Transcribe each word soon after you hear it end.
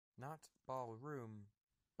Not ballroom,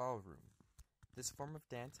 ballroom. This form of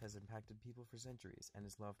dance has impacted people for centuries and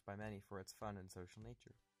is loved by many for its fun and social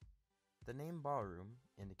nature. The name ballroom,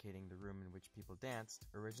 indicating the room in which people danced,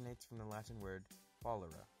 originates from the Latin word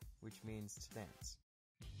ballare, which means to dance.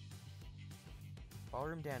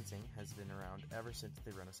 Ballroom dancing has been around ever since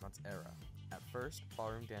the Renaissance era. At first,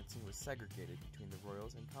 ballroom dancing was segregated between the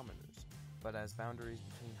royals and commoners, but as boundaries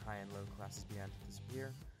between high and low classes began to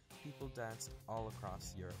disappear, people danced all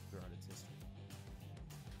across Europe throughout its history.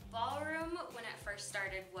 Ballroom, when it first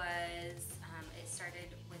started, it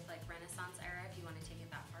started with like Renaissance era, if you want to take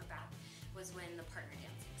it that far back, was when the partner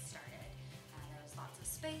dancing started. There was lots of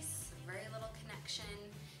space, very little connection,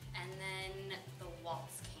 and then the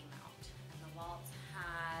waltz came out. And the waltz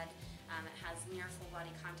it has near full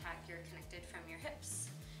body contact. You're connected from your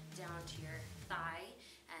hips down to your thigh,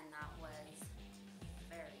 and that was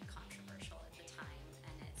very controversial at the time,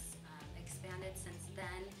 and it's expanded since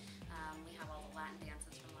then. We have all the Latin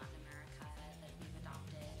dances from Latin America that we've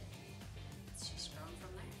adopted, and it's just grown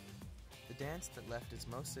from there. The dance that left its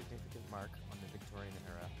most significant mark on the Victorian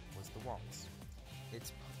era was the waltz.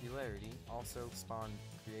 Its popularity also spawned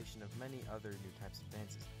the creation of many other new types of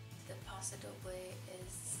dances. The paso doble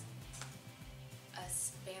is a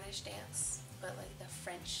Spanish dance, but like the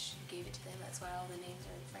French gave it to them, that's why all the names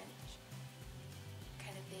are in French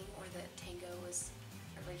kind of thing. Or the tango was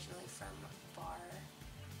originally from a bar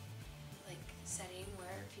like setting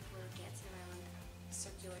where people were dancing around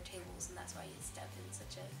circular tables, and that's why you step in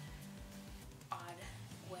such a odd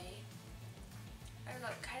way. I don't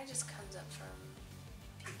know, it kind of just comes up from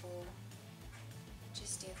people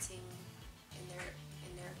just dancing in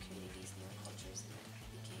their communities and their cultures, and it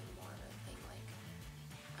became more of a thing like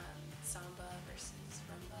samba versus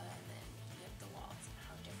rumba, and then you have the waltz and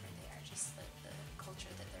how different they are, just like the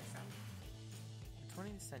culture that they're from. The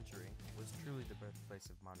 20th century was truly the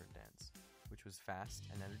birthplace of modern dance, which was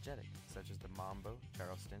fast and energetic, such as the mambo,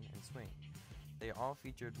 charleston, and swing. They all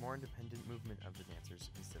featured more independent movement of the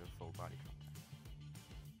dancers instead of full body contact.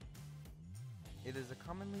 It is a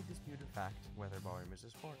commonly disputed fact whether ballroom is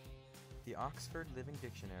a sport. The Oxford Living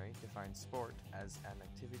Dictionary defines sport as an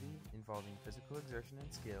activity involving physical exertion and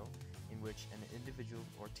skill in which an individual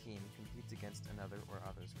or team competes against another or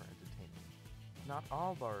others for entertainment. Not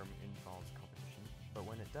all ballroom involves competition, but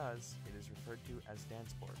when it does, it is referred to as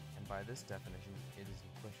dance sport, and by this definition, it is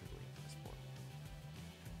unquestionably a sport.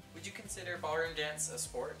 Would you consider ballroom dance a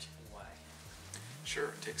sport, and why?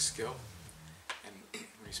 Sure, it takes skill, and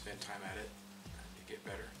when you spend time at it, you get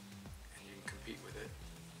better, and you can compete with it.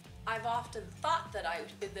 I've often thought that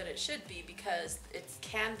it should be, because it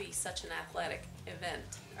can be such an athletic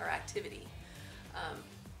event or activity,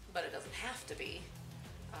 but it doesn't have to be.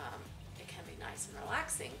 It can be nice and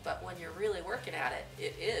relaxing, but when you're really working at it,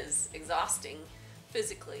 it is exhausting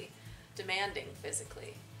physically, demanding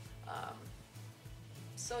physically.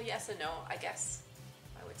 So yes and no, I guess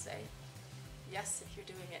I would say. Yes, if you're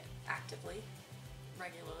doing it actively,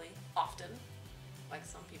 regularly, often, like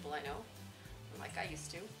some people I know, and like I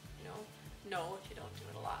used to. No, if you don't do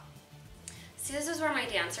it a lot. See, this is where my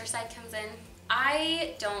dancer side comes in.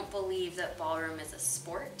 I don't believe that ballroom is a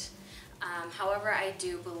sport. However, I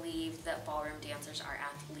do believe that ballroom dancers are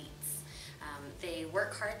athletes. They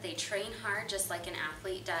work hard, they train hard just like an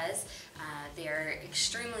athlete does. They're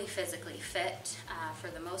extremely physically fit for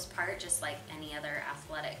the most part, just like any other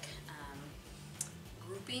athletic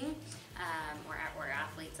grouping, or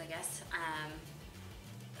athletes, I guess.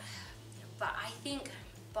 But I think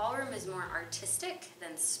ballroom is more artistic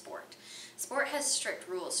than sport. Sport has strict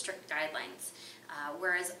rules, strict guidelines,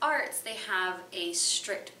 whereas arts, they have a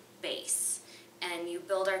strict base, and you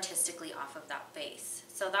build artistically off of that base.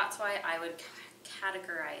 So that's why I would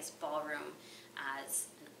categorize ballroom as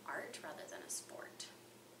an art rather than a sport.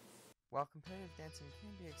 While competitive dancing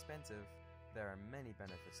can be expensive, there are many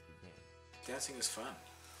benefits to be gained. Dancing is fun,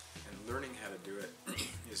 and learning how to do it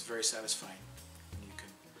is very satisfying. You can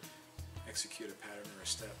execute a pattern or a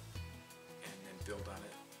step and then build on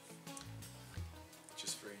it. It's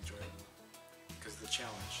just very enjoyable because of the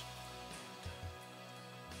challenge.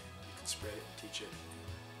 And you can spread it and teach it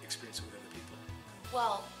and experience it with other people.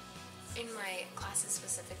 Well, in my classes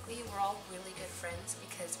specifically, we're all really good friends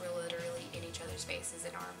because we're literally in each other's faces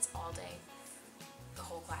and arms all day, the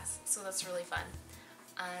whole class. So that's really fun.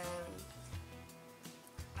 I'd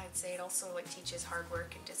say it also teaches hard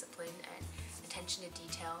work and discipline and attention to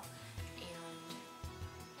detail, and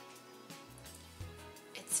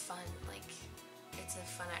it's fun. It's a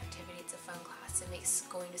fun activity. It's a fun class. It makes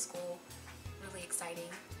going to school really exciting,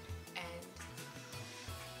 and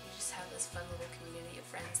you just have this fun little community of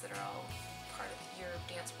friends that are all part of your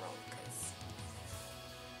dance world, because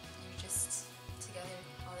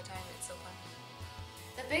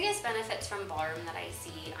biggest benefits from ballroom that I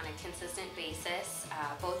see on a consistent basis,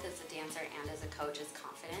 both as a dancer and as a coach, is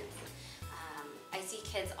confidence. I see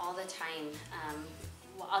kids all the time.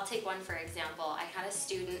 Well, I'll take one for example. I had a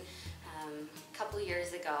student a couple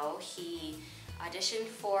years ago. He auditioned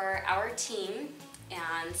for our team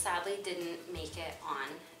and sadly didn't make it on.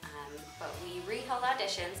 But we reheld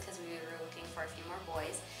auditions because we were looking for a few more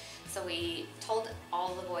boys. So we told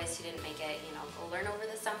all the boys who didn't make it, you know, go learn over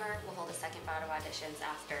the summer. We'll hold a second bout of auditions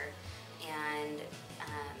after. And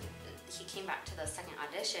he came back to those second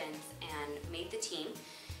auditions and made the team.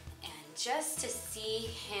 And just to see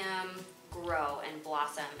him grow and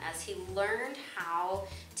blossom as he learned how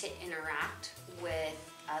to interact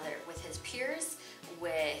with his peers,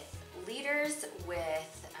 with leaders,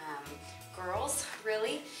 with girls,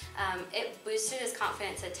 really, it boosted his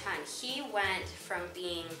confidence a ton. He went from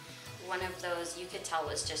being one of those you could tell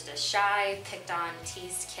was just a shy, picked on,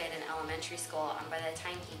 teased kid in elementary school, and by the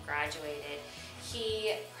time he graduated,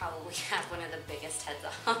 he probably had one of the biggest heads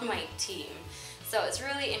on my team. So it's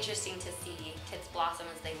really interesting to see kids blossom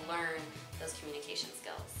as they learn those communication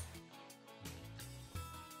skills.